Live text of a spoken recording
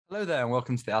Hello there, and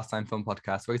welcome to the Our Time Film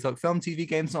Podcast, where we talk film, TV,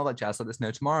 games, and all that jazz. Let us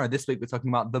know tomorrow. This week, we're talking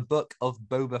about the Book of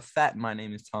Boba Fett. My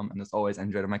name is Tom, and as always,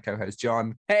 I'm joined by my co-host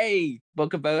John. Hey,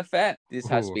 Book of Boba Fett. This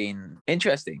has Ooh. been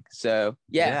interesting. So,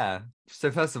 yeah.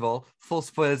 So first of all, full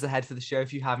spoilers ahead for the show.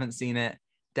 If you haven't seen it,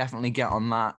 definitely get on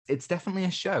that. It's definitely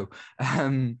a show.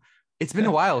 It's been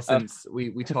a while since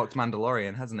we talked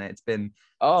Mandalorian, hasn't it? It's been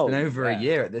over a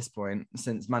year at this point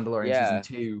since Mandalorian season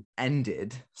 2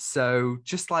 ended. So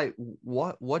just like,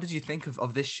 what did you think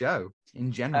of this show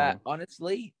in general?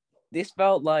 Honestly, this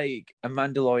felt like a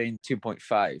Mandalorian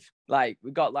 2.5. Like,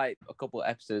 we got like a couple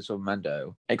episodes from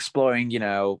Mando exploring,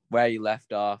 where you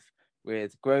left off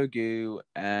with Grogu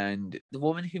and the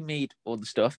woman who made all the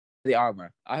stuff, the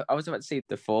armor. I was about to say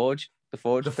the Forge. The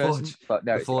Forge person? But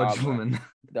no, the Forge woman.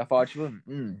 The Forge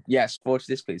woman. Yes, Forge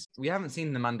this, please. We haven't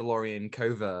seen the Mandalorian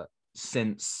covert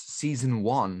since season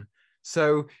 1.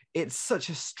 So it's such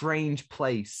a strange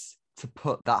place to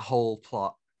put that whole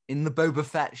plot in the Boba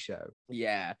Fett show.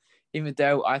 Yeah. Even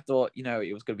though I thought,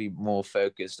 it was going to be more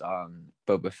focused on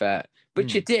Boba Fett,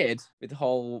 which it did with the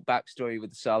whole backstory with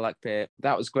the Sarlacc pit.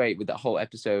 That was great with that whole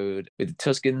episode with the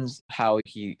Tuskens, how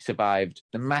he survived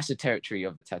the massive territory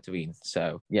of Tatooine.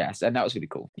 So, yes, and that was really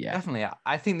cool. Yeah, definitely.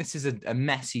 I think this is a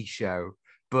messy show,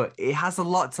 but it has a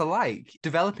lot to like.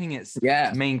 Developing its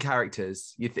main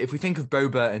characters. If we think of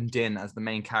Boba and Din as the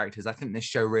main characters, I think this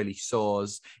show really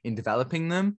soars in developing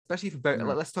them, especially for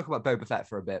Boba. Let's talk about Boba Fett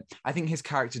for a bit. I think his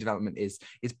character development is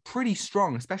pretty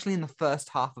strong, especially in the first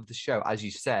half of the show. As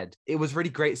you said, it was really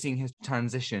great seeing his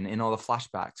transition in all the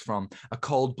flashbacks from a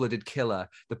cold-blooded killer,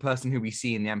 the person who we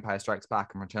see in The Empire Strikes Back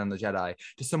and Return of the Jedi,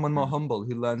 to someone more humble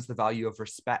who learns the value of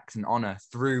respect and honor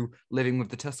through living with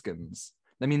the Tuskens.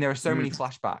 I mean, there are so many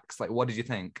flashbacks. Like, what did you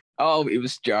think? Oh, it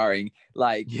was jarring.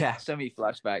 Like, so many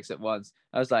flashbacks at once.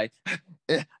 I was like,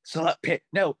 Sarlacc pit,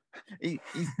 no, he's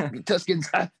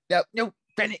Tuskens, no,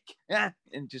 Fennec,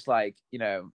 and just like,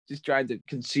 just trying to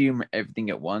consume everything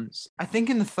at once. I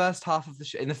think in the first half of the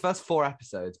show, in the first 4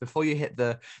 episodes, before you hit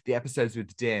the episodes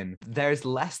with Din, there's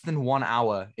less than 1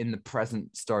 hour in the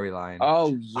present storyline.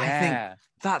 Oh, yeah.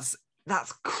 I think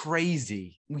that's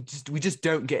crazy. We just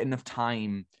don't get enough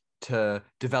time to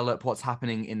develop what's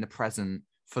happening in the present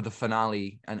for the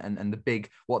finale and the big,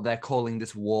 what they're calling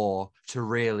this war, to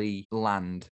really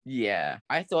land. Yeah.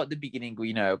 I thought at the beginning,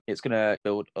 it's going to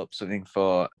build up something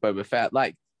for Boba Fett.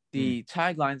 Like, the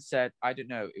tagline said, I don't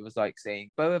know, it was like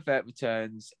saying Boba Fett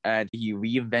returns and he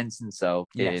reinvents himself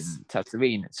in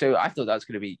Tatooine. So I thought that was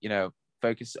going to be,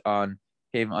 focus on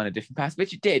him on a different path,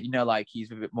 which it did, like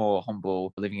he's a bit more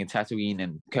humble, living in Tatooine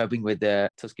and coping with the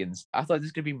Tuskens. I thought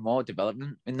there's going to be more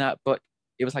development in that, but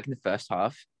it was like in the first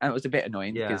half, and it was a bit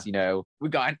annoying because, we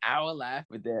got an hour left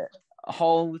with the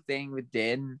whole thing with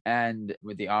Din and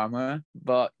with the armor.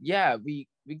 But yeah, we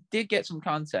did get some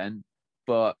content,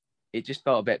 but it just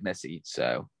felt a bit messy.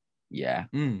 So yeah.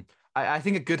 I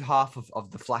think a good half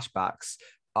of the flashbacks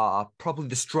are probably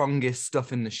the strongest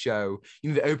stuff in the show.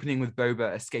 The opening with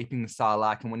Boba escaping the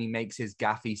Sarlacc, and when he makes his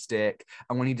gaffy stick,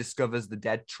 and when he discovers the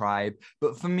dead tribe.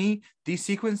 But for me, these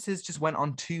sequences just went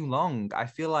on too long. I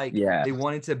feel like they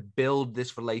wanted to build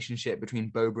this relationship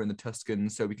between Boba and the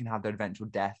Tuskens so we can have their eventual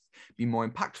death be more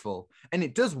impactful. And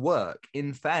it does work,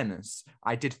 in fairness.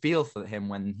 I did feel for him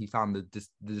when he found the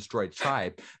destroyed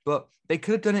tribe, but they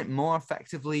could have done it more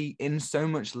effectively in so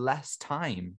much less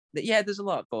time. Yeah, there's a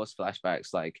lot of forced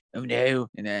flashbacks, like, oh no,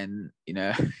 and then,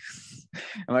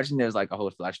 imagine there was like a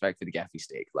whole flashback for the gaffy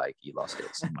stick, like you lost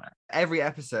it somewhere. Every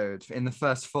episode in the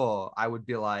first 4, I would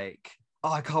be like,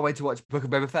 oh, I can't wait to watch Book of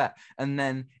Boba Fett, and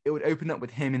then it would open up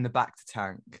with him in the back to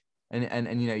tank,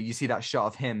 and you see that shot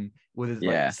of him with his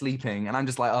like sleeping, and I'm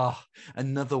just like, oh,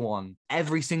 another one.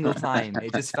 Every single time,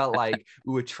 it just felt like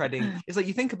we were treading. It's like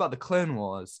you think about the Clone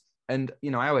Wars. And,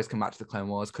 I always come back to the Clone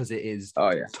Wars because it is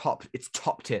top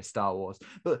tier Star Wars.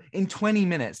 But in 20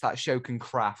 minutes, that show can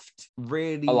craft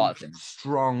really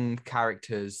strong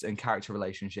characters and character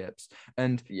relationships.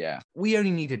 And we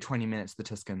only needed 20 minutes of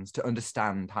the Tuskens to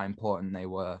understand how important they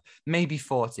were. Maybe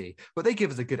 40, but they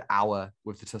give us a good hour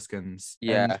with the Tuskens.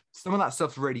 Yeah. And some of that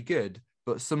stuff's really good,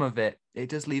 but some of it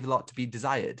does leave a lot to be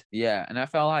desired. Yeah, and I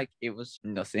felt like it was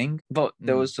nothing, but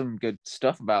there was some good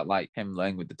stuff about like him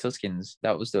learning with the Tuskens.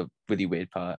 That was the really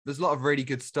weird part. There's a lot of really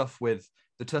good stuff with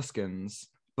the Tuskens,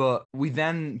 but we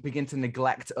then begin to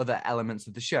neglect other elements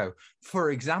of the show.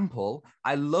 For example,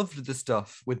 I loved the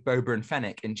stuff with Boba and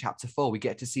Fennec in Chapter 4. We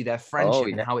get to see their friendship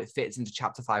and how it fits into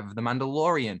Chapter 5 of The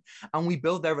Mandalorian. And we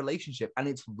build their relationship, and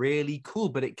it's really cool,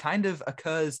 but it kind of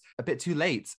occurs a bit too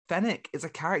late. Fennec is a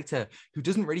character who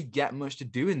doesn't really get much to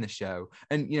do in the show.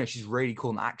 And, she's really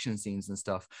cool in action scenes and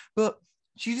stuff. But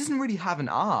she doesn't really have an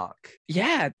arc.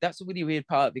 Yeah, that's a really weird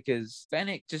part because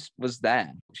Fennec just was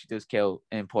there. She does kill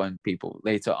important people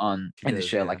later on in the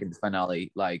show, like in the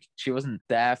finale. Like, she wasn't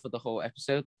there for the whole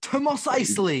episode. Tomas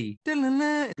Eisley.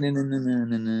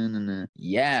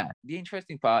 Yeah. The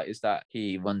interesting part is that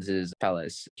he runs his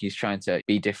palace. He's trying to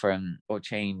be different or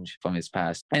change from his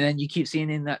past. And then you keep seeing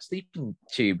in that sleeping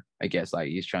tube, I guess, like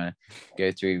he's trying to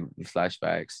go through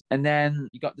flashbacks. And then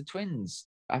you got the twins.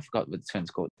 I forgot what the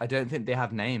twins called. I don't think they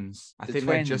have names. I think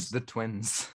they're just the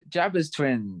twins. Jabba's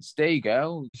twins. There you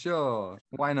go. Sure.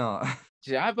 Why not?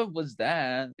 Jabba was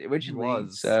there originally.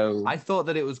 So I thought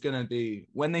that it was going to be,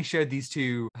 when they showed these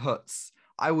two huts,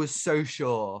 I was so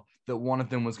sure that one of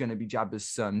them was going to be Jabba's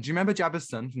son. Do you remember Jabba's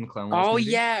son from the Clone Wars movie?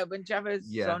 Yeah, when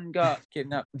Jabba's son got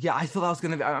kidnapped. Yeah, I thought that was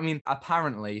going to be, I mean,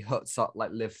 apparently huts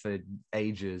like live for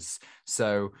ages.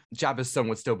 So Jabba's son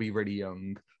would still be really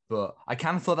young. But I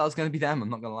kind of thought that was going to be them. I'm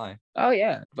not going to lie. Oh,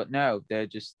 yeah. But no, they're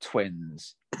just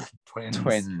twins.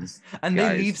 Twins. And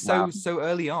guys, they leave so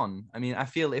early on. I mean, I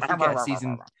feel if we get a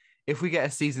season... If we get a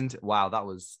season... Wow, that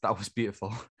was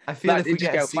beautiful. I feel if we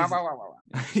get a season...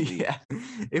 Yeah.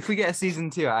 If we get a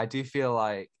season 2, I do feel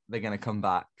like they're going to come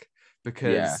back.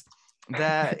 Because...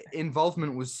 their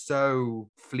involvement was so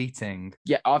fleeting.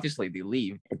 Yeah, obviously they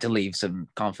leave to leave some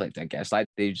conflict, I guess. Like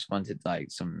they just wanted like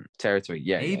some territory.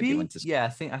 Yeah, maybe. I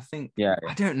think. Yeah.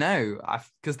 I don't know.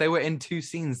 Because they were in 2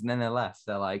 scenes and then they left.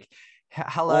 They're like,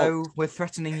 "Hello, we're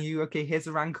threatening you. Okay, here's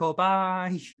a rancor.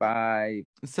 Bye. Bye."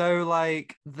 So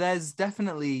like, there's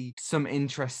definitely some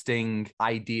interesting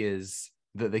ideas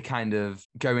that they kind of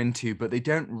go into, but they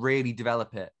don't really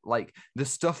develop it. Like the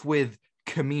stuff with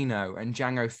Camino and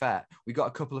Jango Fett, we got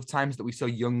a couple of times that we saw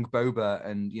young Boba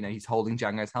and he's holding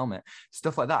Jango's helmet,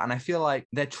 stuff like that, and I feel like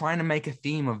they're trying to make a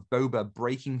theme of Boba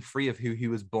breaking free of who he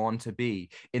was born to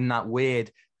be in that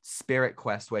weird spirit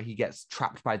quest where he gets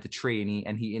trapped by the tree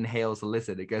and he inhales a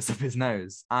lizard, it goes up his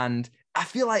nose, and I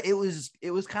feel like it was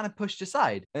kind of pushed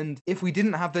aside. And if we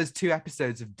didn't have those 2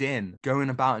 episodes of Din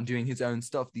going about and doing his own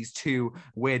stuff, these 2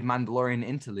 weird Mandalorian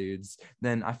interludes,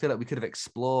 then I feel like we could have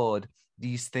explored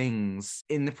these things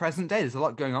in the present day. There's a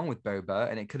lot going on with Boba,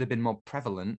 and it could have been more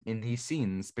prevalent in these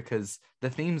scenes because the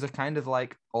themes are kind of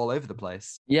like all over the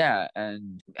place. Yeah,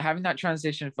 and having that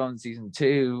transition from season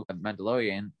 2 of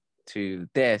Mandalorian to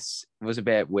this was a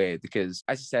bit weird because,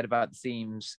 as you said about the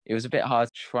themes, it was a bit hard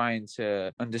trying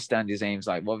to understand his aims,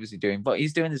 like what was he doing, but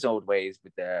he's doing his old ways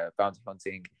with the bounty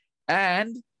hunting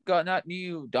and got that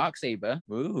new Darksaber.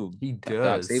 Ooh, he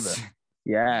does. Darksaber.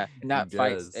 Yeah, in that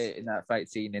fight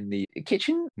scene in the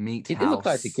kitchen, meat it house. It looked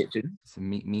like a kitchen. It's a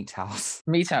meat house.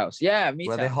 Meat house, yeah, meat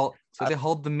where house. They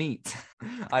hold the meat.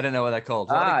 I don't know what they're called.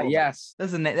 Yes,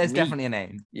 there's definitely a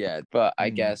name. Yeah, but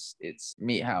I guess it's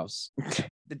meat house.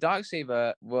 The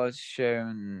Darksaber was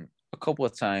shown a couple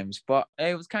of times, but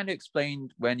it was kind of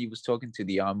explained when he was talking to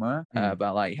the armorer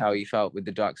about like how he felt with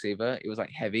the Darksaber. It was like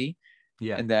heavy,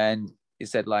 and then he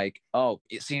said like, "Oh,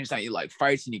 it seems like you're like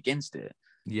fighting against it."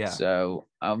 Yeah. So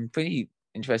I'm pretty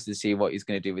interested to see what he's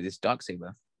going to do with this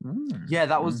Darksaber. Yeah,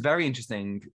 that was very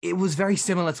interesting. It was very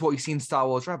similar to what you see in Star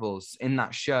Wars Rebels. In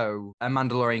that show, a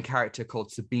Mandalorian character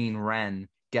called Sabine Wren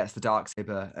gets the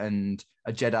Darksaber, and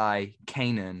a Jedi,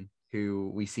 Kanan,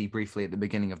 who we see briefly at the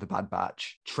beginning of the Bad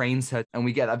Batch, trains her, and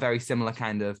we get a very similar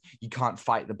kind of, you can't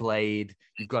fight the blade,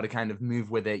 you've got to kind of move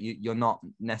with it, you're not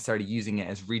necessarily using it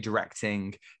as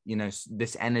redirecting,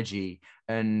 this energy.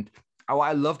 And what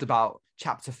I loved about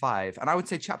Chapter 5, and I would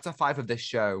say Chapter 5 of this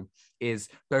show is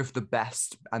both the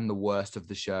best and the worst of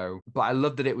the show, but I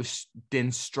love that it was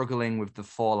Din struggling with the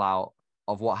fallout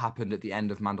of what happened at the end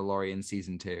of Mandalorian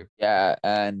season 2. Yeah,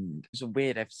 and it was a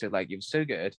weird episode. Like, it was so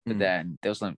good, but then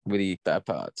there was some really bad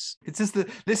parts. This is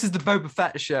the Boba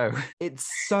Fett show. It's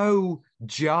so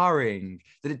jarring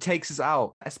that it takes us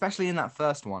out, especially in that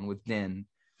first one with Din.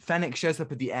 Fennec shows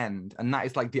up at the end, and that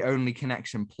is like the only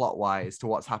connection plot-wise to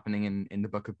what's happening in the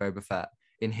Book of Boba Fett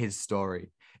in his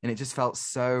story. And it just felt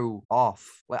so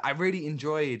off. Like, I really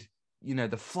enjoyed,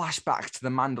 the flashback to the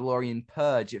Mandalorian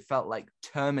purge. It felt like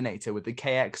Terminator with the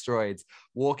KX droids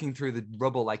walking through the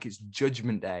rubble like it's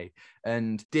Judgment Day,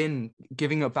 and Din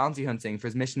giving up bounty hunting for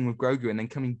his mission with Grogu and then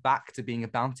coming back to being a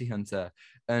bounty hunter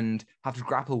and have to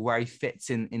grapple where he fits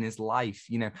in his life,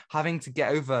 having to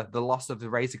get over the loss of the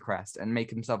Razor Crest and make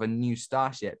himself a new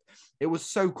starship. It was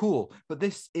so cool, but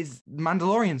this is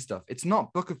Mandalorian stuff. It's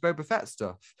not Book of Boba Fett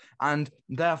stuff. And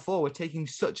therefore we're taking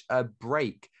such a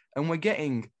break, and we're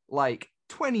getting like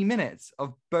 20 minutes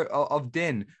of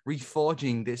Din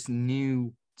reforging this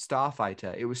new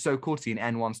starfighter. It was so cool to see an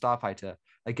N1 starfighter.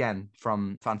 again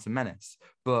from Phantom Menace.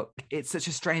 But it's such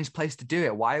a strange place to do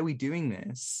it. Why are we doing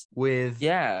this with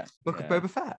Book of Boba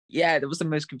Fett? Yeah, that was the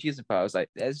most confusing part. I was like,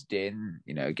 there's Din,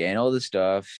 getting all the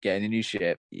stuff, getting a new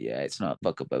ship. Yeah, it's not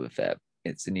Book of Boba Fett.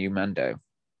 It's a new Mando.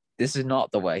 This is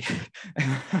not the way.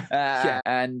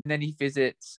 And then he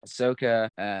visits Ahsoka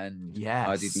and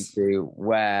R2-D2,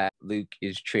 where Luke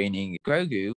is training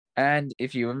Grogu. And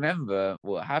if you remember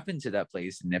what happened to that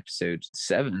place in episode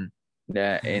 7,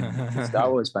 in the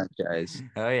Star Wars franchise.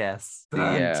 Oh yes,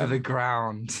 burned to the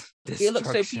ground. It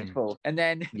looks so peaceful, and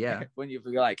then when you're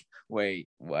like, wait,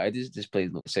 why does this place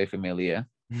look so familiar?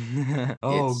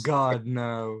 God,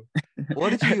 no!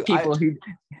 What did you?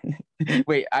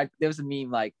 There was a meme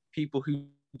like people who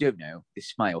don't know, they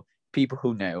smile. People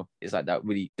who know is like that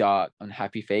really dark,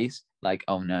 unhappy face. Like,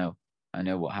 oh no, I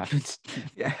know what happened.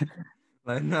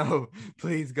 Like, no,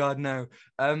 please, God, no.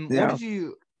 What did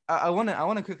you? I want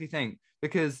to quickly think,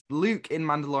 because Luke in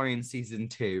Mandalorian season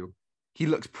 2, he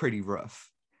looks pretty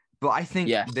rough, but I think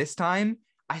this time,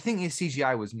 I think his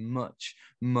CGI was much,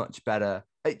 much better.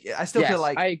 I still feel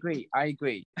like I agree.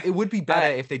 It would be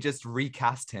better if they just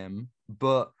recast him,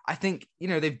 but I think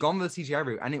they've gone with the CGI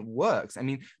route and it works. I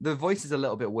mean, the voice is a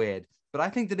little bit weird, but I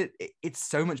think that it's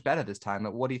so much better this time.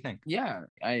 Like, what do you think? Yeah,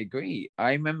 I agree.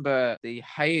 I remember they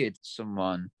hired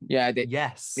someone. Yeah, they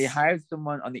hired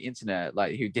someone on the internet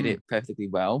like who did it perfectly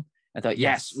well. I thought,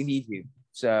 yes, we need you.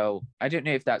 So I don't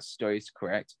know if that story is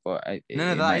correct, but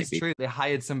that is true. They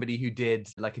hired somebody who did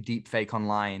like a deep fake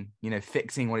online,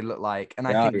 fixing what he looked like. And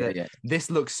I think that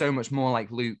this looks so much more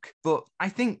like Luke. But I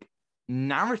think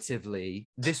narratively,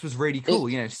 this was really cool.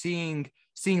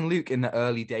 Seeing Luke in the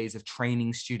early days of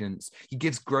training students, he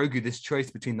gives Grogu this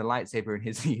choice between the lightsaber and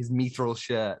his mithril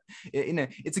shirt.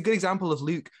 It's a good example of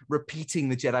Luke repeating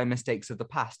the Jedi mistakes of the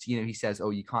past. He says, "Oh,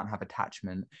 you can't have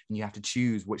attachment, and you have to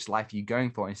choose which life are you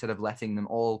going for," instead of letting them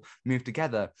all move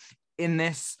together. In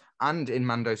this and in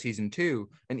Mando season 2,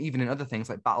 and even in other things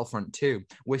like Battlefront 2,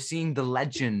 we're seeing the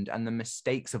legend and the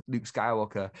mistakes of Luke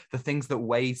Skywalker, the things that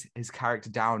weighs his character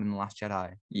down in The Last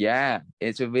Jedi. Yeah,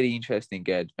 it's a really interesting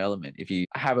development. If you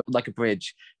have a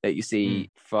bridge that you see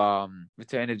from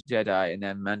Return of the Jedi and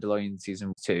then Mandalorian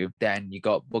season 2, then you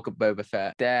got Book of Boba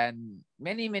Fett. Then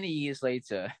many, many years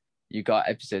later, you got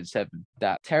episode 7.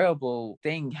 That terrible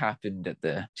thing happened at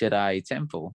the Jedi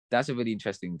Temple. That's a really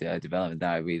interesting development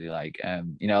that I really like.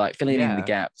 Like filling in the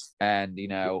gaps and,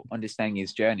 understanding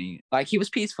his journey. Like, he was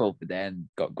peaceful, but then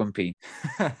got grumpy.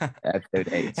 Episode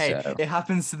 8. Hey, it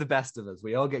happens to the best of us.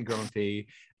 We all get grumpy.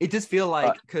 It does feel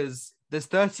like, because there's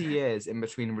 30 years in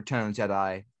between Return of the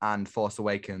Jedi and Force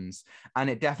Awakens. And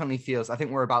it definitely feels, I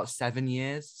think we're about 6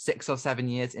 or 7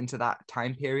 years into that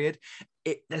time period.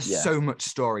 There's so much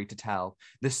story to tell.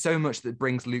 There's so much that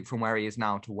brings Luke from where he is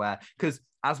now to where, because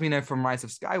as we know from Rise of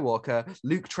Skywalker,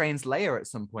 Luke trains Leia at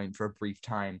some point for a brief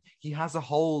time. He has a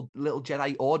whole little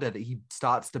Jedi order that he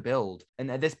starts to build.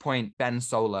 And at this point, Ben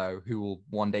Solo, who will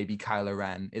one day be Kylo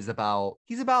Ren, he's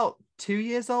about 2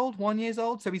 years old, 1 year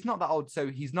old. So he's not that old. So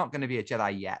he's not going to be a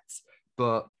Jedi yet.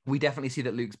 But we definitely see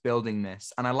that Luke's building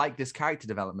this. And I like this character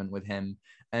development with him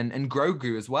and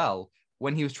Grogu as well.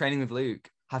 When he was training with Luke,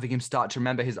 having him start to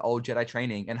remember his old Jedi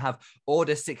training and have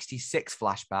Order 66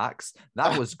 flashbacks.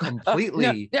 That was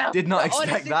completely, did not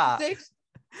expect that.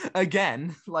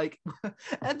 Again, like,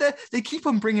 and they keep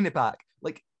on bringing it back.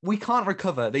 Like, we can't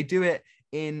recover. They do it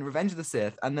in Revenge of the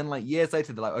Sith, and then like years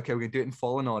later, they're like, okay, we're gonna do it in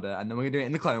Fallen Order, and then we're gonna do it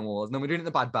in the Clone Wars, and then we're doing it in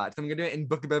the Bad Batch, then we're gonna do it in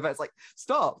Book of Boba Fett. It's like,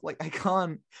 stop. Like, I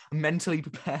can't mentally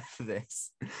prepare for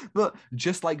this. But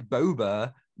just like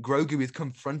Boba, Grogu is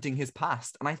confronting his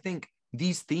past. And I think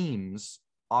these themes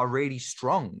are really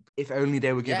strong. If only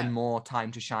they were given more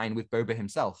time to shine with Boba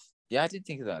himself. Yeah, I did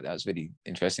think of that. That was really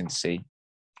interesting to see.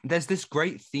 There's this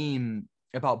great theme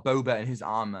about Boba and his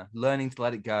armor, learning to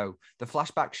let it go. The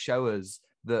flashbacks show us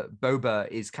that Boba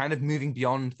is kind of moving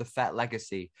beyond the Fett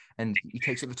legacy, and he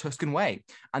takes up the Tusken way.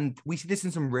 And we see this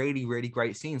in some really, really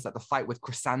great scenes, like the fight with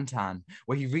Chrysantan,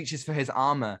 where he reaches for his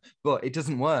armor, but it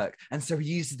doesn't work. And so he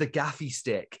uses the gaffy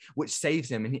stick, which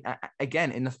saves him. And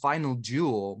again, in the final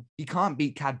duel, he can't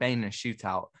beat Cad Bane in a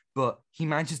shootout, but he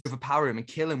manages to overpower him and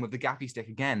kill him with the gaffy stick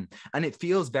again. And it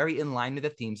feels very in line with the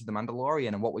themes of The Mandalorian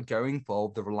and what we're going for,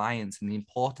 the reliance and the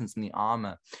importance and the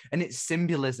armor. And it's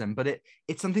symbolism, but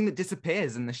it's something that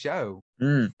disappears in the show.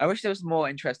 I wish there was more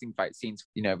interesting fight scenes,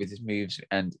 with his moves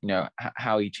and,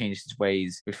 how he changed his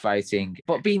ways with fighting,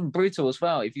 but being brutal as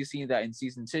well. If you see that in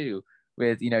season 2,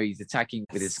 with, he's attacking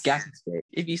with his gaffy stick.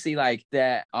 If you see like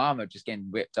their armor just getting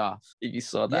ripped off, if you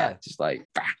saw that, just like,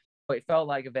 bah! It felt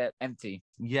like a bit empty.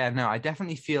 Yeah, no, I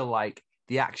definitely feel like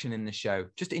the action in the show,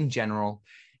 just in general,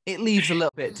 it leaves a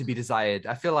little bit to be desired.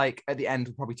 I feel like at the end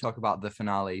we'll probably talk about the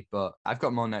finale, but I've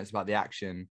got more notes about the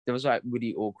action. There was like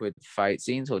really awkward fight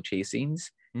scenes or chase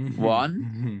scenes. Mm-hmm.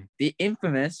 One, the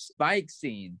infamous bike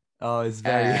scene. Oh, it's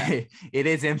very, it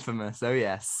is infamous. Oh,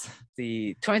 yes.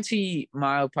 The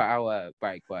 20-mile-per-hour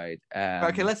bike ride.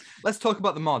 Okay, let's talk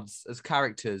about the mods as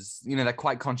characters. You know, they're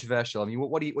quite controversial. I mean,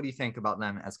 what do you think about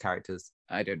them as characters?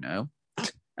 I don't know.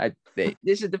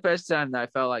 This is the first time that I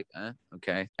felt like,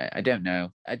 okay, I don't know.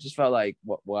 I just felt like,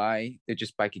 why? They're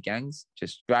just biker gangs,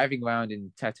 just driving around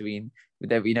in Tatooine with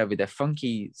their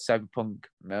funky cyberpunk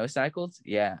motorcycles.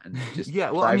 Yeah, and just yeah.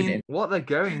 Well, I mean, what they're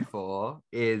going for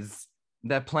is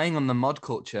they're playing on the mod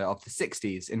culture of the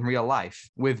 60s in real life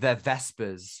with their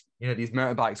Vespers, you know, these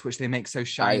motorbikes, which they make so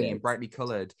shiny and brightly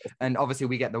colored. And obviously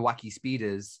we get the wacky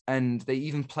speeders, and they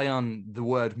even play on the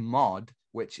word mod,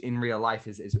 which in real life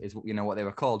is you know, what they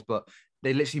were called, but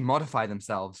they literally modify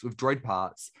themselves with droid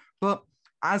parts. But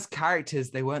as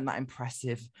characters, they weren't that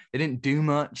impressive. They didn't do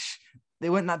much. They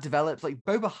weren't that developed. Like,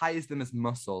 Boba hires them as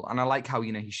muscle, and I like how,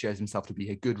 you know, he shows himself to be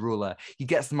a good ruler. He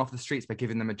gets them off the streets by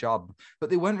giving them a job,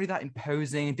 but they weren't really that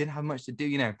imposing. Didn't have much to do.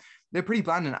 You know, they're pretty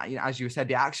bland, and, you know, as you said,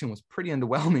 the action was pretty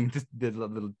underwhelming.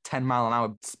 The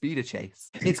 10-mile-an-hour speeder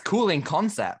chase. It's cool in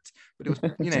concept, but it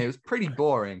was, you know, it was pretty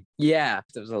boring. Yeah,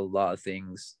 there was a lot of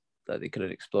things that they could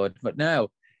have explored, but no,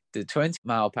 the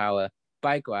 20-mile-per-hour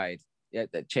bike ride. Yeah,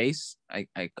 the chase, I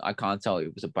can't tell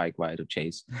it was a bike ride or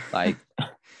chase. Like,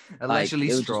 allegedly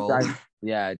stroll.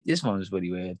 Yeah, this one was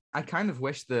really weird. I kind of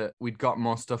wish that we'd got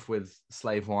more stuff with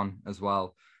Slave One as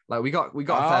well. Like, we got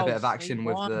a fair bit of action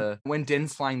with when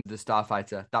Din's flying the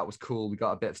starfighter. That was cool. We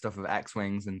got a bit of stuff with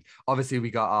X-wings, and obviously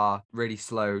we got our really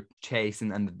slow chase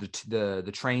and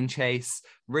the train chase.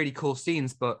 Really cool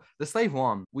scenes. But the Slave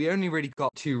One, we only really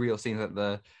got 2 real scenes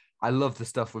at I love the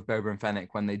stuff with Boba and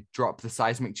Fennec when they drop the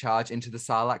seismic charge into the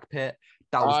Sarlacc pit.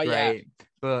 That was great. Yeah.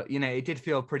 But, you know, it did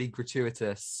feel pretty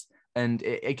gratuitous. And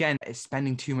it's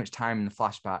spending too much time in the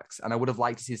flashbacks. And I would have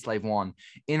liked to see Slave One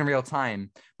in real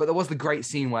time. But there was the great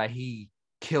scene where he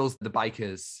kills the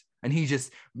bikers and he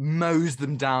just mows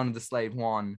them down in the Slave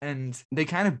One. And they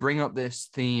kind of bring up this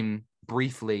theme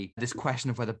briefly, this question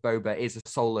of whether Boba is a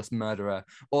soulless murderer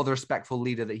or the respectful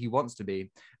leader that he wants to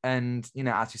be. And, you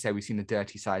know, as you say, we've seen the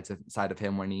dirty side of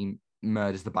him when he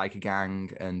murders the biker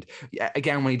gang, and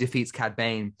again when he defeats Cad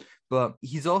Bane. But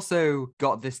he's also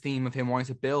got this theme of him wanting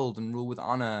to build and rule with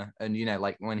honor, and, you know,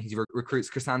 like when he recruits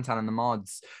Chrysanthemum and the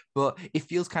mods. But it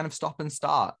feels kind of stop and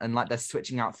start, and like they're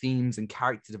switching out themes and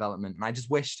character development. And I just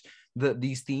wished that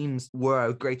these themes were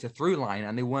a greater through line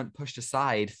and they weren't pushed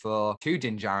aside for 2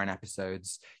 Din Djarin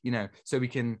episodes, you know, so we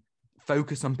can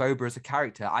focus on Boba as a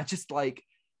character. I just like,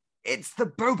 it's the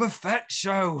Boba Fett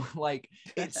show. Like,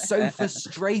 it's so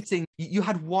frustrating. You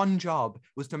had one job,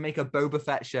 was to make a Boba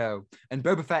Fett show, and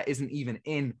Boba Fett isn't even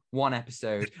in one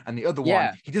episode, and the other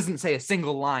one, he doesn't say a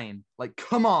single line. Like,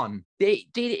 come on. They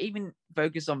didn't even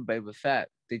focus on Boba Fett.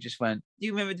 They just went, do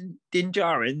you remember Din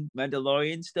Djarin,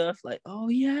 Mandalorian stuff? Like, oh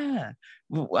yeah.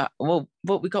 Well,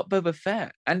 we got Boba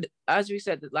Fett. And as we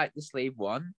said, like the Slave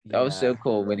One, that was so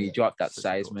cool when he dropped that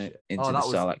seismic into the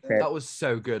Sarlacc pit. That was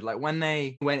so good. Like when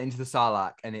they went into the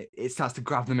Sarlacc and it starts to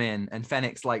grab them in, and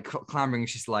Fennec's like clambering,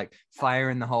 she's like, fire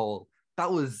in the hole.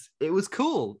 It was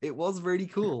cool. It was really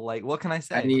cool. Like, what can I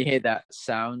say? And you hear that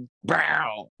sound.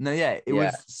 Bow. No, yeah, it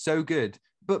was so good.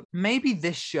 But maybe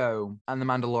this show and The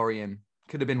Mandalorian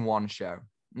could have been one show.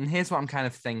 And here's what I'm kind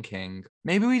of thinking.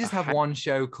 Maybe we just have one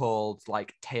show called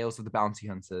like Tales of the Bounty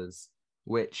Hunters,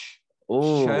 which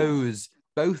shows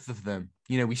both of them.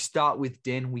 You know, we start with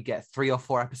Din, we get 3 or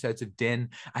 4 episodes of Din,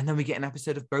 and then we get an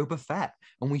episode of Boba Fett,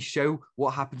 and we show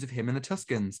what happens with him and the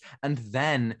Tuskens. And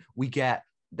then we get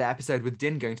the episode with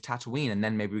Din going to Tatooine, and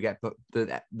then maybe we get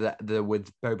the with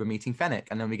Boba meeting Fennec,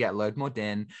 and then we get a load more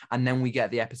Din, and then we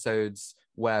get the episodes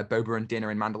where Boba and Din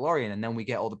are in Mandalorian, and then we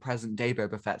get all the present day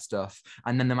Boba Fett stuff,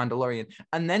 and then the Mandalorian,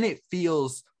 and then it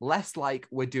feels less like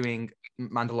we're doing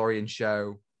Mandalorian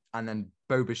show and then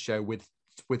Boba's show with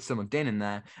some of Din in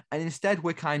there, and instead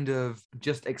we're kind of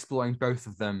just exploring both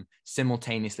of them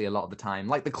simultaneously a lot of the time.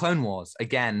 Like the Clone Wars,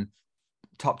 again,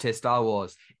 top tier Star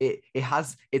Wars. It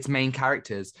has its main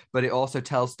characters, but it also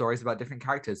tells stories about different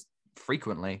characters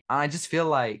frequently. And I just feel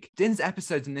like Din's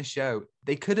episodes in this show,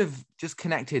 they could have just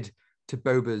connected to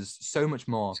Boba's so much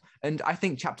more. And I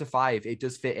think chapter 5, it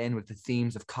does fit in with the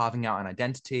themes of carving out an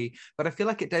identity, but I feel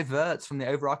like it diverts from the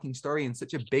overarching story in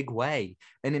such a big way,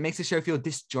 and it makes the show feel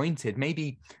disjointed.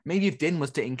 Maybe if Din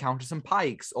was to encounter some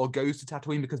pikes or goes to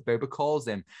Tatooine because Boba calls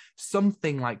him,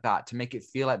 something like that, to make it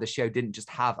feel like the show didn't just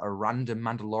have a random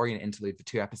Mandalorian interlude for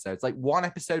 2 episodes. Like one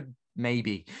episode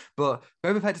maybe. But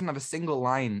Boba Fett doesn't have a single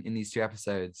line in these 2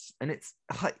 episodes, and it's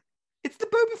like it's the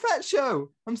Boba Fett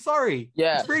show. I'm sorry.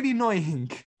 Yeah. It's really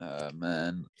annoying. Oh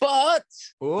man. But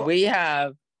we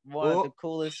have one of the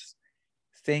coolest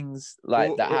things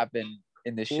that happened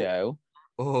in the show.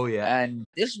 Oh yeah. And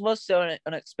this was so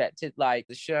unexpected. Like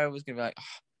the show was gonna be like,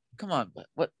 oh, come on,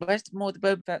 where's more of the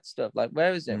Boba Fett stuff? Like,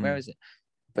 where is it? Where is it?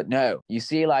 But no, you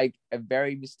see like a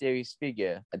very mysterious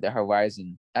figure at the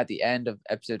horizon at the end of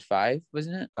episode 5,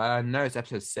 wasn't it? No, it's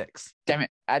episode 6. Damn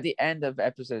it. At the end of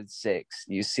episode 6,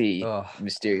 you see a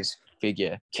mysterious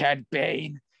figure. Cad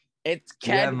Bane. It's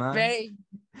Cad Bane.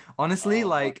 Honestly,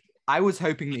 like I was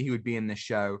hoping that he would be in this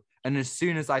show. And as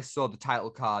soon as I saw the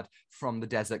title card, "From the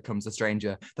Desert Comes a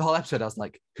Stranger," the whole episode, I was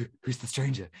like, who's the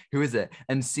stranger? Who is it?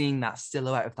 And seeing that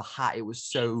silhouette of the hat, it was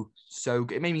so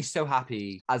good. It made me so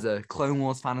happy as a Clone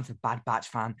Wars fan, as a Bad Batch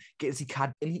fan, get to see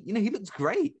Cad. And he looks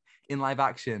great in live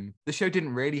action. The show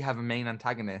didn't really have a main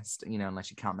antagonist, unless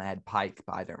you count the head Pike,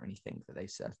 but I don't really think that they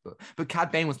served. But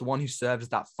Cad Bane was the one who served as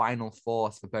that final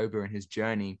force for Boba in his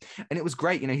journey. And it was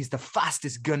great. He's the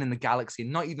fastest gun in the galaxy.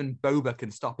 Not even Boba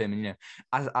can stop him. And,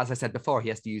 as I said before, he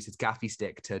has to use his gaffy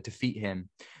stick to defeat him.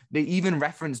 They even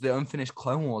referenced the unfinished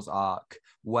Clone Wars arc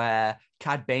where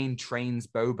Cad Bane trains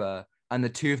Boba and the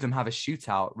 2 of them have a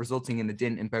shootout, resulting in the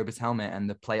dint in Boba's helmet and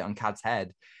the plate on Cad's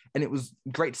head. And it was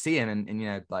great to see him.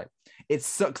 And it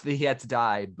sucks that he had to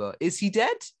die, but is he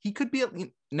dead? He could be.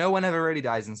 No one ever really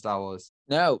dies in Star Wars.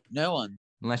 No one.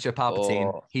 Unless you're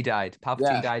Palpatine. He died.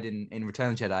 Palpatine died in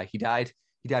Return of the Jedi. He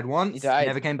died once. He died. He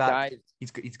never came back.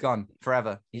 He's gone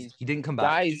forever. He didn't come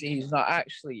back. He's not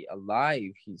actually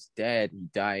alive. He's dead. He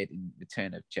died in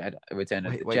Return of the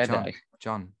Jedi.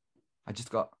 John, I just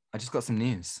got some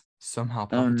news. Somehow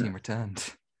Palpatine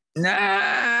returned.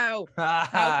 No! How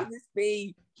can this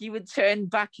be? He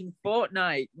returned back in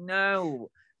Fortnite. No.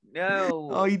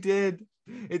 Oh, he did.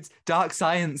 It's dark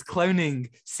science,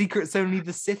 cloning, secrets only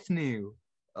the Sith knew.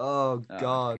 Oh,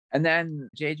 God. And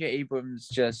then J.J. Abrams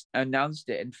just announced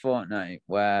it in Fortnite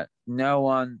where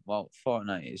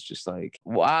Fortnite is just like,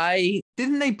 why?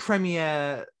 Didn't they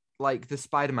premiere the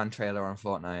Spider-Man trailer on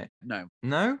Fortnite?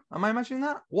 No? Am I imagining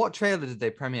that? What trailer did they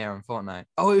premiere on Fortnite?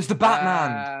 Oh, it was the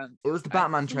Batman. It was the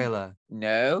Batman trailer.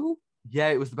 No? Yeah,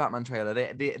 it was the Batman trailer. They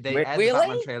aired the really?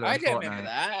 Batman trailer on I don't Fortnite. Remember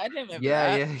that. I didn't remember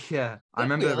that. Yeah. I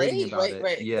remember reading about it.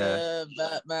 Wait. Yeah.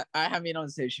 I haven't been on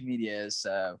social media,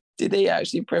 so did they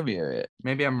actually premiere it?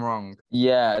 Maybe I'm wrong.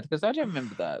 Yeah, because I don't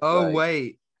remember that. Oh,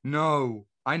 wait. No.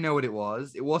 I know what it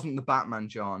was. It wasn't the Batman,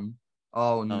 John.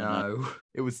 Oh, no.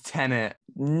 It was Tenet.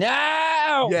 No!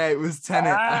 Yeah, it was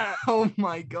Tenet. Oh,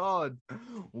 my God.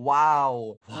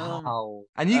 Wow.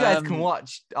 And you guys can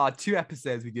watch our 2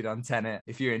 episodes we did on Tenet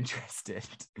if you're interested.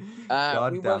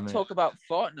 We won't talk about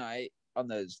Fortnite on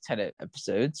those Tenet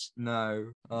episodes.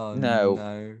 No. Oh,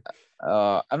 no.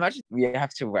 Imagine we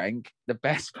have to rank the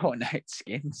best Fortnite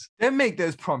skins. Don't make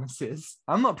those promises.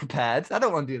 I'm not prepared. I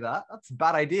don't want to do that. That's a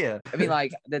bad idea. I mean,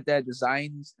 their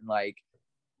designs and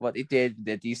what they did,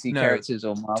 the DC characters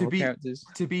or Marvel characters.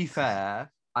 To be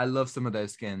fair, I love some of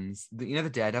those skins. The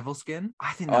Daredevil skin?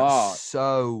 I think that's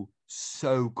so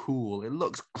cool. It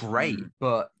looks great.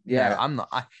 But yeah, I'm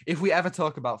not. If we ever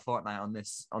talk about Fortnite on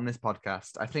this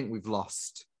podcast, I think we've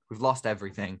lost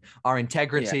everything. Our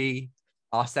integrity,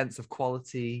 our sense of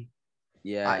quality.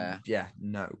 Yeah.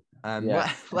 No.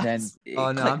 Let's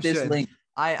I'm shutting.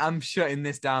 I'm shutting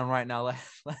this down right now.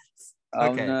 Let's.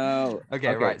 Okay. Oh no.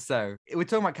 Okay, right. So we're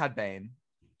talking about Cad Bane.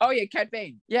 Oh yeah, Cad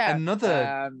Bane. Yeah.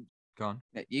 Another. Go on.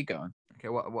 You go on. Okay.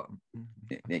 What?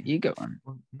 You go on.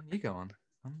 You go on.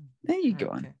 There you go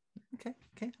on. Okay.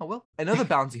 I will. Another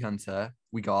bounty hunter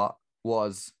we got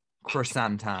was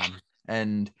Chrysantan,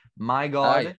 and my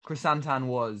God, Chrysantan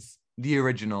was the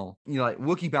original.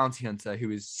 Wookiee bounty hunter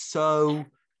who is so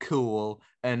cool.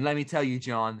 And let me tell you,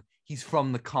 John, he's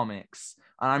from the comics,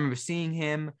 and I remember seeing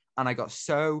him. And I got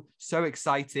so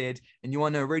excited. And you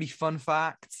want to know a really fun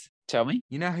fact? Tell me.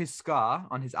 You know his scar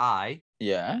on his eye?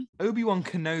 Yeah. Obi-Wan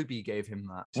Kenobi gave him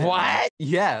that. What?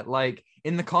 Yeah,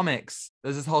 in the comics,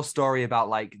 there's this whole story about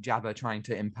Jabba trying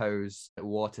to impose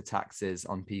water taxes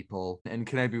on people. And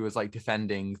Kenobi was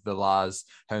defending the Lars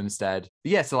homestead.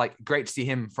 But yeah, so great to see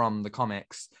him from the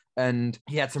comics. And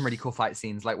he had some really cool fight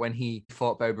scenes, when he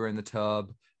fought Boba in the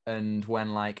tub. And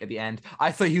when at the end,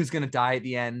 I thought he was going to die at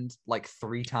the end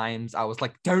 3 times. I was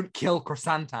like, don't kill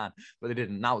Chrysantan. But they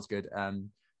didn't. That was good.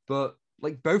 But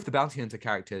both the bounty hunter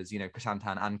characters,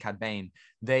 Chrysantan and Cad Bane,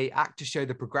 they act to show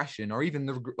the progression or even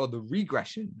the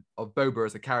regression of Boba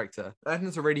as a character. I think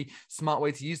that's a really smart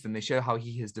way to use them. They show how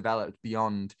he has developed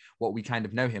beyond what we kind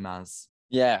of know him as.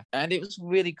 Yeah, and it was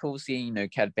really cool seeing,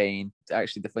 Cad Bane.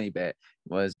 Actually, the funny bit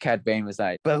was Cad Bane was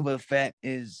like, Boba Fett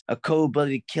is a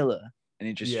cold-blooded killer, and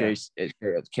he just straight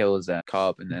up kills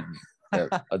Cobb, and then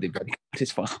the other buddy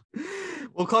his farm.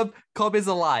 Well, Cobb is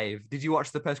alive. Did you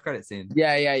watch the post-credit scene?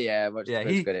 Yeah. Watch the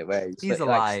post credit where he's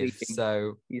alive. Sleeping.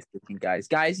 So he's sleeping, guys.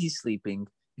 Guys, he's sleeping.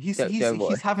 He's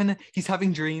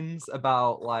having dreams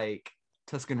about like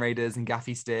Tusken Raiders and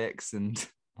gaffy sticks and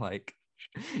like.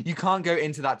 You can't go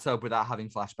into that tub without having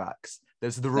flashbacks.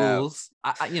 Those are the rules.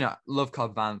 No. I love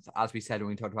Cobb Vanth, as we said when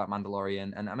we talked about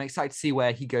Mandalorian, and I'm excited to see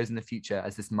where he goes in the future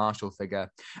as this martial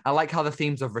figure. I like how the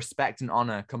themes of respect and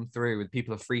honor come through with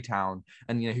people of Freetown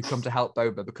and, who come to help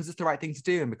Boba because it's the right thing to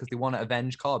do and because they want to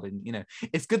avenge Cobb. And,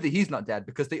 it's good that he's not dead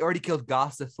because they already killed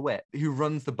Garza Thwit, who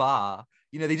runs the bar.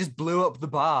 They just blew up the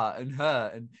bar and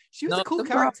her, and she was a cool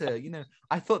character.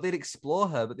 I thought they'd explore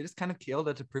her, but they just kind of killed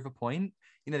her to prove a point.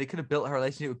 They could have built her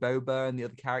relationship with Boba and the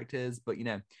other characters, but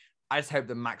I just hope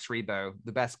that Max Rebo,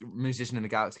 the best musician in the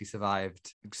galaxy,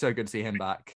 survived. So good to see him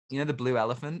back. The blue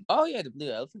elephant? Oh yeah, the blue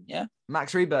elephant, yeah.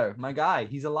 Max Rebo, my guy,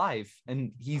 he's alive,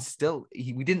 and he's still.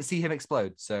 We didn't see him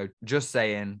explode, so just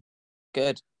saying.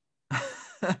 Good.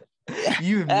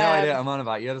 You have no idea what I'm on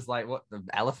about. You're just like, what, the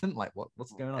elephant? Like,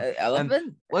 what's going on?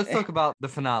 Elephant? Let's talk about the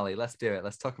finale. Let's do it.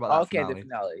 Let's talk about that finale. The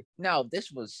finale. Now,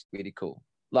 this was really cool.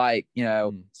 Like,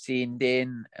 seeing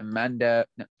Din and Mando.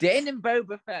 No, Din and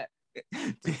Boba Fett.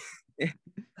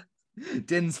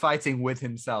 Din's fighting with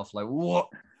himself. Like, what?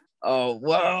 Oh,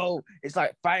 whoa. It's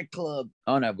like Fight Club.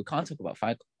 Oh, no, we can't talk about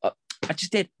Fight Club. I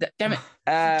just did. Damn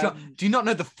it. Do you not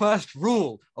know the first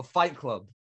rule of Fight Club?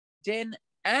 Din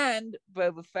and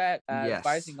Boba Fett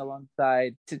fighting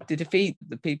alongside to defeat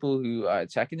the people who are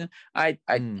attacking them. I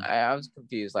was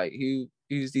confused. Like,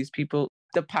 who's these people?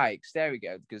 The Pikes. There we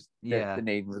go. Because the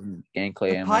name wasn't getting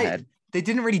clear in my head. They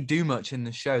didn't really do much in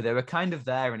the show. They were kind of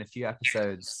there in a few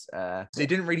episodes. They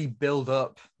didn't really build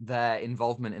up their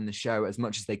involvement in the show as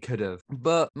much as they could have.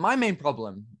 But my main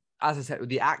problem, as I said, with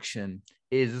the action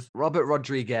is Robert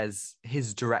Rodriguez,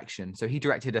 his direction. So he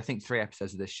directed, I think, 3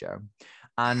 episodes of this show.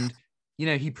 And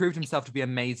he proved himself to be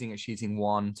amazing at shooting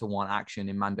 1-to-1 action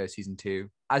in Mando season 2.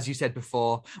 As you said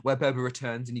before, where Boba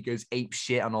returns and he goes ape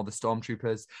shit on all the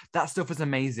stormtroopers. That stuff was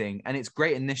amazing. And it's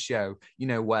great in this show,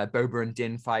 where Boba and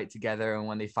Din fight together and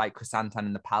when they fight Chrysanthemum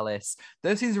in the palace.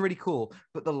 Those scenes are really cool.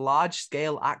 But the large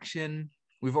scale action,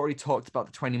 we've already talked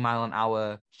about the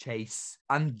 20-mile-an-hour chase,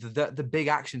 and the big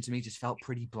action to me just felt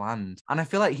pretty bland. And I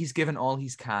feel like he's given all he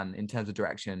can in terms of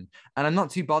direction. And I'm not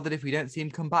too bothered if we don't see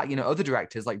him come back. Other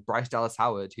directors like Bryce Dallas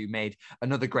Howard, who made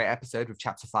another great episode with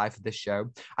Chapter 5 for this show,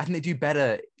 I think they do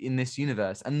better in this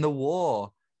universe. And the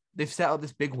war, they've set up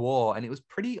this big war, and it was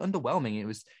pretty underwhelming.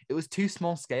 It was too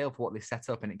small scale for what they set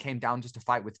up, and it came down just to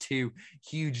fight with 2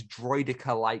 huge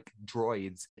droidica-like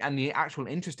droids. And the actual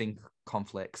interesting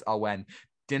conflicts are when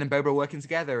Din and Boba are working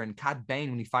together, and Cad Bane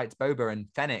when he fights Boba, and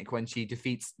Fennec when she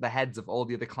defeats the heads of all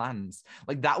the other clans.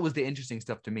 Like, that was the interesting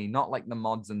stuff to me, not like the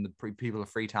mods and the people of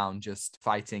Freetown just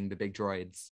fighting the big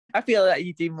droids. I feel that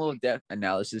you do more depth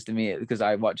analysis to me because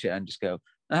I watch it and just go,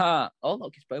 oh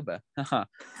look, it's Boba.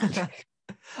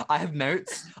 I have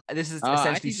notes. This is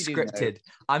essentially scripted.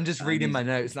 I'm just reading my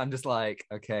notes and I'm just like,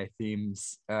 okay,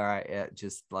 themes. All right, yeah,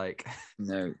 just like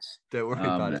notes. Don't worry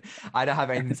about it. I don't have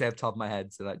anything to say off the top of my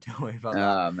head, so like, don't worry about that.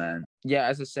 Oh man. Yeah,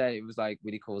 as I said, it was like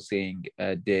really cool seeing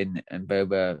Din and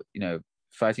Boba,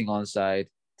 fighting onside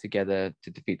together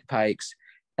to defeat the Pikes.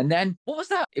 And then what was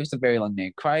that? It was a very long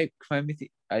name.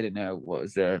 Crimothy. I don't know what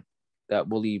was there. That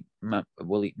woolly. No,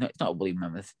 it's not a woolly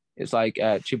mammoth. It's like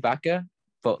Chewbacca.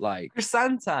 But like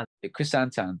Chrysanthemum.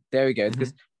 There we go. Mm-hmm.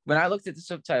 Because when I looked at the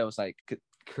subtitle, I was like,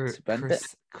 Christopher?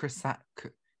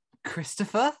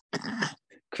 Christopher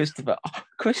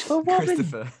Robin.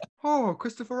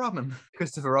 Christopher Robin.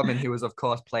 Christopher Robin, who was, of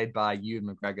course, played by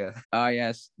Ewan McGregor. Ah,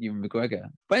 yes, Ewan McGregor.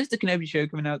 When's the Kenobi show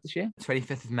coming out this year?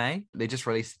 25th of May. They just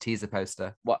released a teaser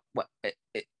poster. What?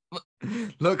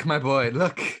 Look, my boy,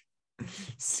 look.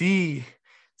 See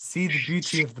the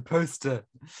beauty of the poster.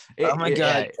 Oh my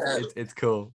God. It's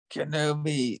cool.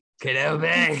 Kenobi.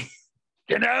 I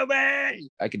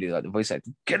can do like the voice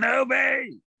acting.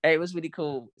 Kenobi. It was really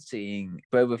cool seeing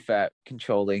Boba Fett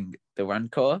controlling the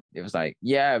Rancor. It was like,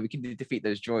 yeah, we can defeat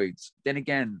those droids. Then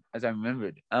again, as I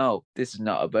remembered, this is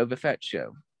not a Boba Fett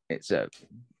show. It's a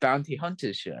bounty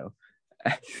hunters show.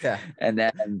 Yeah. And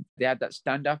then they had that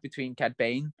standoff between Cad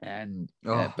Bane and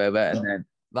Boba, and then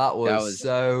That was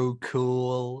so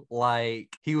cool.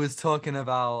 Like, he was talking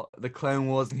about the Clone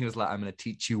Wars and he was like, I'm going to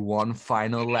teach you one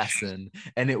final lesson.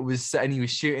 And he was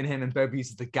shooting him and Boba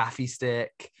uses the gaffy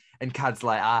stick. And Cad's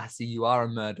like, see, you are a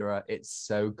murderer. It's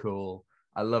so cool.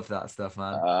 I love that stuff,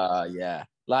 man. Yeah.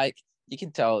 Like you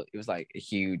can tell it was like a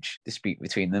huge dispute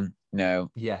between them.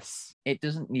 Yes. It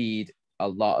doesn't need a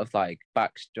lot of like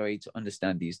backstory to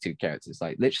understand these two characters.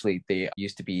 Like literally they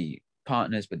used to be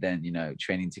partners, but then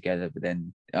training together, but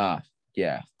then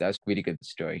yeah, that's really good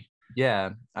story. Yeah,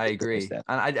 I agree.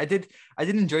 And I did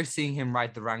enjoy seeing him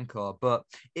ride the Rancor, but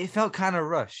it felt kind of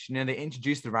rushed. They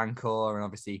introduced the Rancor, and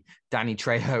obviously Danny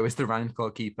Trejo is the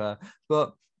Rancor keeper,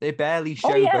 but they barely show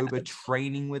Boba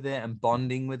training with it and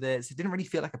bonding with it. So it didn't really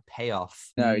feel like a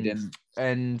payoff. No, it didn't.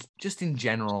 And just in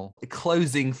general,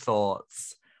 closing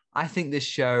thoughts. I think this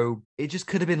show, it just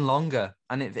could have been longer,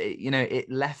 and it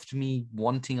left me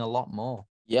wanting a lot more.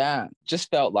 Yeah, just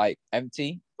felt like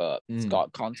empty, but it's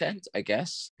got content, I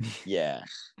guess. Yeah.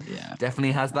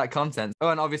 Definitely has that content. Oh,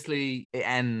 and obviously it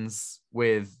ends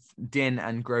with Din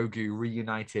and Grogu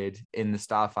reunited in the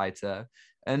Starfighter.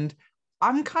 And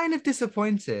I'm kind of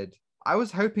disappointed. I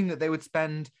was hoping that they would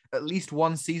spend at least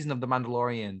one season of The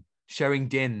Mandalorian showing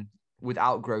Din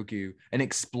without Grogu and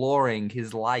exploring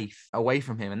his life away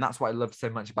from him. And that's what I loved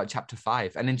so much about Chapter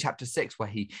 5. And in Chapter 6, where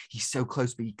he's so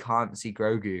close, but he can't see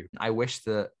Grogu. I wish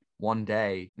that one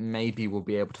day maybe we'll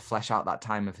be able to flesh out that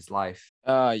time of his life.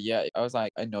 Yeah, I was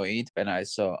like annoyed when I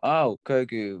saw,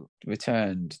 Grogu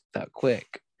returned that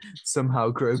quick. Somehow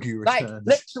Grogu returned. Like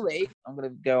literally, I'm gonna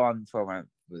go on for a moment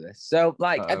with this. So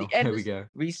like at the end,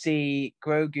 we see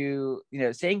Grogu,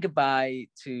 saying goodbye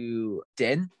to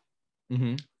Din.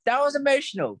 Mm-hmm. That was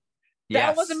emotional.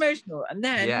 That was emotional. And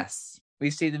then we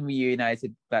see them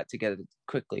reunited back together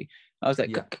quickly. I was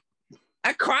like,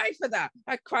 I cried for that.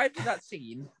 I cried for that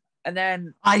scene. And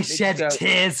then I shed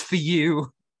tears for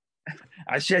you.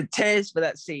 I shed tears for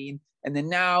that scene. And then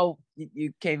now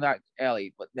you came back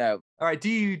early, but no. All right. Do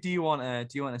you want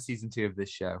a season 2 of this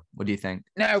show? What do you think?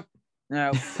 No,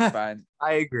 it's fine.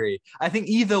 I agree. I think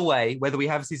either way, whether we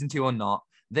have a season 2 or not,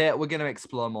 we're going to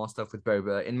explore more stuff with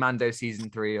Boba in Mando season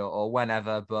 3 or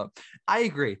whenever. But I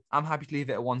agree. I'm happy to leave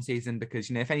it at one season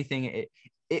because, if anything,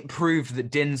 it proved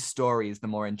that Din's story is the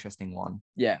more interesting one.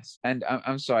 Yes. And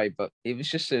I'm sorry, but it was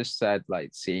just so sad,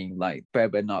 like seeing like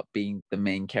Boba not being the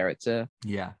main character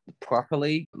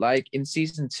properly. Like in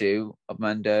season 2 of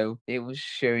Mando, it was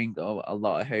showing a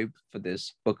lot of hope for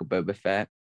this Book of Boba Fett.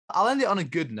 I'll end it on a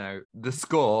good note. The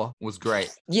score was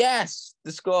great. Yes,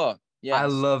 the score.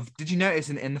 Yes. Did you notice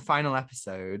in the final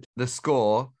episode, the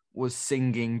score was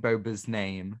singing Boba's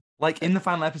name? Like in the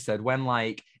final episode, when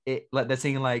they're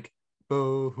singing like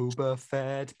Boba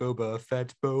Fett, Boba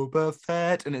Fett, Boba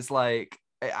Fett, and it's like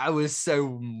I was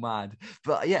so mad.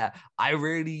 But yeah, I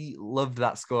really loved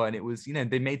that score, and it was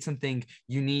they made something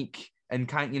unique and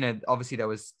obviously there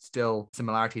was still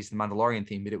similarities to the Mandalorian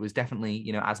theme, but it was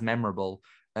definitely as memorable.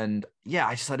 And yeah,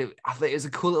 I thought it was a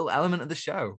cool little element of the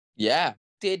show. Yeah.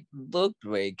 Did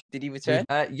Ludwig, did he return?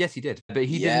 Yes, he did. But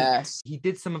he didn't. He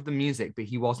did some of the music, but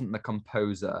he wasn't the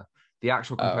composer. The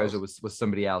actual composer was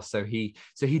somebody else. So he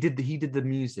did the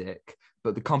music,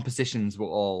 but the compositions were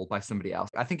all by somebody else.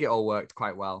 I think it all worked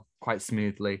quite well, quite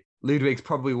smoothly. Ludwig's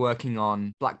probably working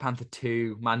on Black Panther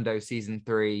 2, Mando season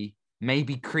 3,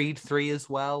 maybe Creed 3 as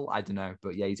well. I don't know,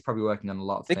 but yeah, he's probably working on a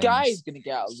lot of things. The guy is going to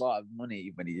get a lot of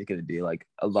money when he's going to do like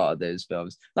a lot of those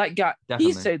films. Like,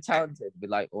 he's so talented with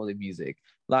like all the music.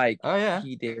 Like,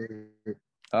 he did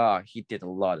a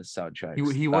lot of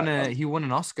soundtracks. He won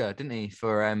an Oscar, didn't he,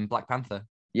 for Black Panther?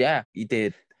 Yeah, he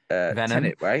did. Venom,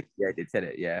 Tenet, right? Yeah, he did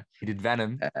Tenet. Yeah, he did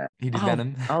Venom. He did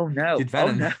Venom. Oh no! He did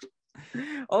Venom. Oh,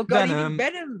 no. Oh god, he did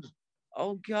Venom.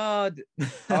 Oh god.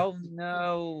 Oh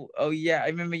no. Oh yeah, I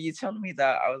remember you telling me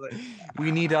that. I was like,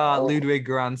 we need our Ludwig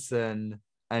Göransson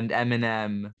and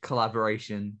Eminem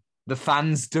collaboration. The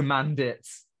fans demand it.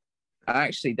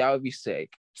 Actually, that would be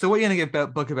sick. So what are you gonna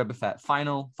give Book of Boba Fett?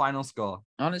 Final score.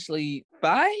 Honestly,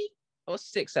 5 or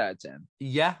 6 out of 10.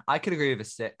 Yeah, I could agree with a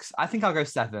 6. I think I'll go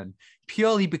 7,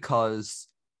 purely because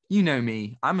you know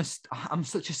me. I'm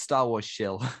such a Star Wars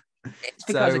shill. It's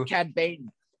because of Cad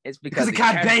Bane. It's because of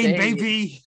Cad Bane,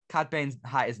 baby. Cad Bane's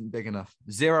hat isn't big enough.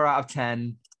 0 out of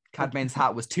 10. Cad Bane's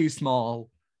hat was too small.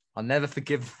 I'll never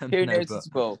forgive them. Who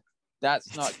noticeable?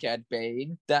 That's not Cad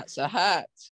Bane. That's a hat.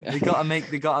 They gotta make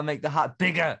the hat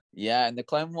bigger. Yeah, in the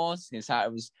Clone Wars, his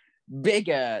hat was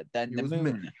bigger than the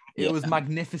moon. It was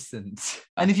magnificent.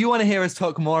 And if you want to hear us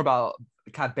talk more about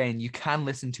Cad Bane, you can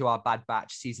listen to our Bad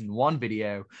Batch season 1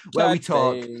 video where we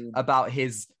talk about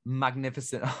his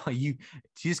magnificent. You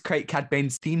just create Cad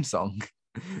Bane's theme song.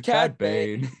 Cad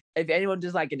Bane. If anyone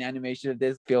does like an animation of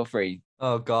this, feel free.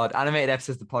 Oh god, animated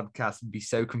episodes of the podcast would be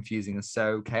so confusing and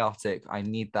so chaotic. I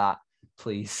need that.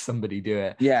 Please, somebody do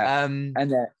it. Yeah. And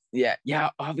Yeah.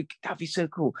 Oh, that'd be so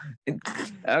cool.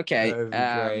 Okay. That would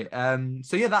be great.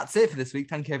 So yeah, that's it for this week.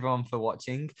 Thank you everyone for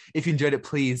watching. If you enjoyed it,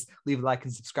 please leave a like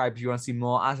and subscribe if you want to see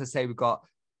more. As I say, we've got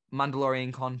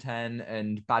Mandalorian content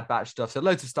and Bad Batch stuff, so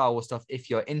loads of Star Wars stuff if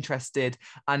you're interested.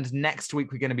 And next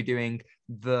week we're going to be doing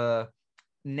the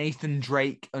Nathan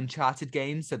Drake Uncharted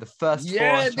games, so the first 4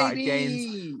 Uncharted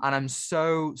games, and I'm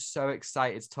so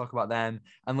excited to talk about them.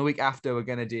 And the week after we're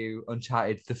going to do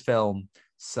Uncharted the film,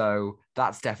 so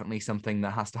that's definitely something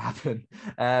that has to happen.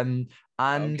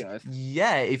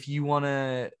 Yeah, if you want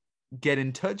to get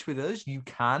in touch with us, you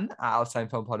can at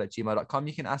outsignfilmpod@gmail.com.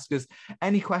 You can ask us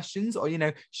any questions, or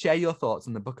share your thoughts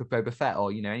on the Book of Boba Fett,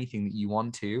 or anything that you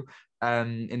want to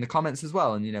in the comments as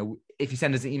well. And if you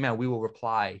send us an email, we will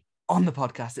reply on the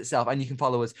podcast itself. And you can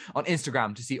follow us on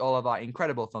Instagram to see all of our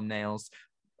incredible thumbnails,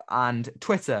 and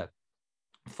Twitter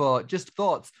for just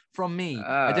thoughts from me.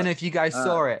 I don't know if you guys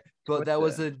saw it, but there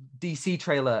was a DC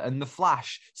trailer and the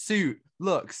Flash suit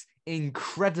looks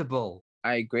incredible.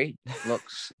 I agree.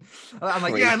 Looks I'm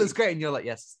like, yeah, it looks great. And you're like,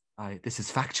 yes, this is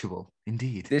factual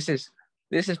indeed. This is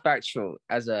factual.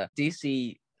 As a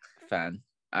DC fan,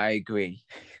 I agree.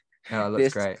 No, it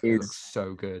looks great. It looks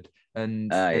so good. And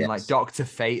like Dr.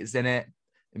 Fate is in it,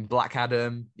 and Black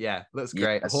Adam. Yeah, looks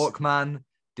great. Yes. Hawkman,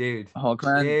 dude.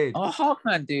 Dude. Oh,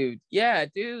 Hawkman, dude. Yeah,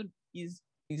 dude. He's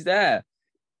there.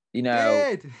 Dude.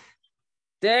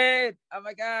 Oh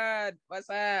my God. What's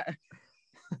that?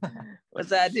 What's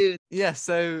that, dude? Yeah.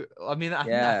 So I mean,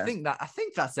 I think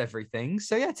that's everything.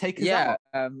 So yeah, take us out.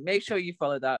 Make sure you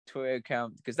follow that Twitter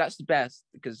account, because that's the best.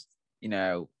 Because we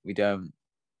don't.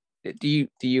 Do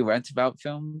you rant about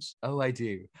films? Oh, I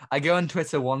do. I go on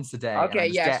Twitter once a day. Okay,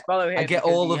 yes, follow him. I get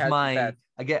all of my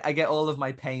I get all of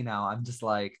my pay now. I'm just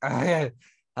like,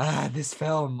 this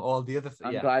film or the other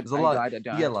thing. I'm glad I don't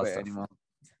have Twitter anymore.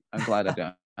 I'm glad I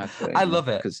don't have Twitter I love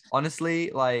it, because honestly,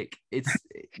 like, it's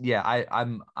I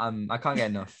can't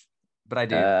get enough. But I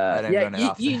do. I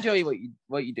don't you enjoy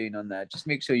what you're doing on there. Just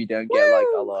make sure you don't get like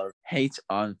a lot of hate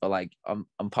on for like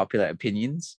unpopular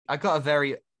opinions. I got a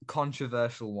very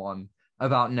controversial one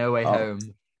about No Way Home,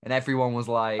 and everyone was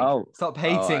like, stop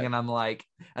hating, and I'm like,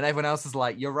 and everyone else is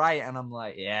like, you're right, and I'm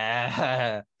like,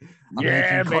 I'm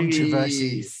making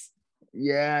controversies.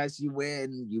 Yes, you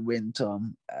win,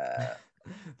 Tom.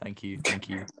 Thank you.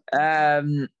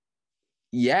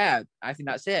 Yeah, I think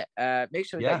that's it. Make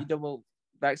sure that you're double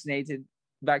vaccinated,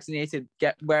 wear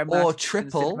a mask, or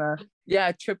triple.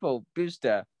 Triple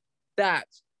booster.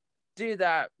 Do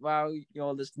that while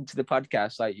you're listening to the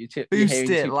podcast. Like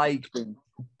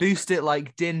boost it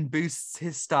like Din boosts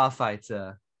his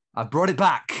Starfighter. I brought it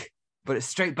back, but it's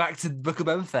straight back to the Book of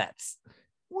Boba Fett.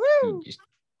 Woo!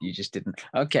 You just didn't.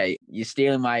 Okay, you're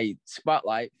stealing my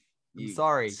spotlight.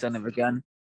 Sorry, son of a gun.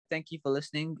 Thank you for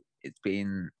listening. It's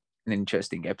been an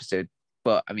interesting episode,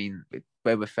 but I mean, with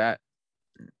Boba Fett,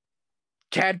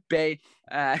 Cad Bane,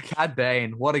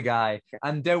 what a guy.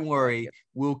 And don't worry,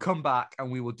 we'll come back and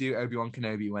we will do Obi-Wan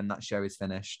Kenobi when that show is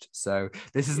finished. So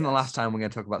this isn't the last time we're going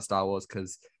to talk about Star Wars,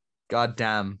 because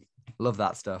goddamn, love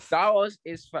that stuff. Star Wars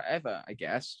is forever, I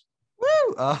guess.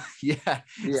 Woo! Oh, yeah.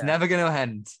 It's never going to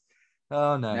end.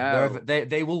 Oh, no.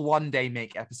 They will one day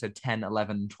make episode 10,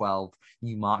 11, and 12.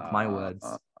 You mark my words.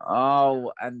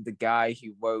 And the guy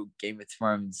who wrote Game of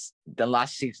Thrones, the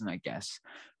last season, I guess,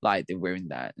 like, they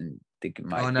ruined that, and they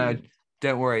might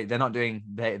don't worry, they're not doing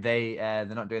they're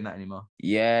not doing that anymore.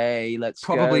 Yay, let's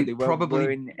go. They won't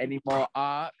ruin any more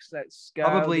arcs. Let's go.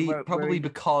 Probably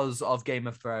because of Game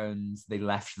of Thrones, they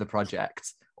left the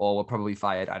project or were probably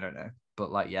fired. I don't know.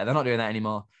 But like, they're not doing that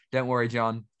anymore. Don't worry,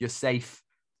 John. You're safe.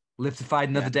 Live to fight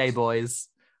another day, boys.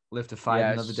 Live to fight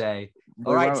another day.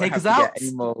 All right, take us out.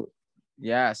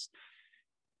 Yes.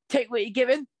 Take what you're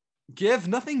given. Give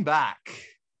nothing back.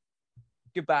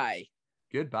 Goodbye.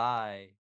 Goodbye.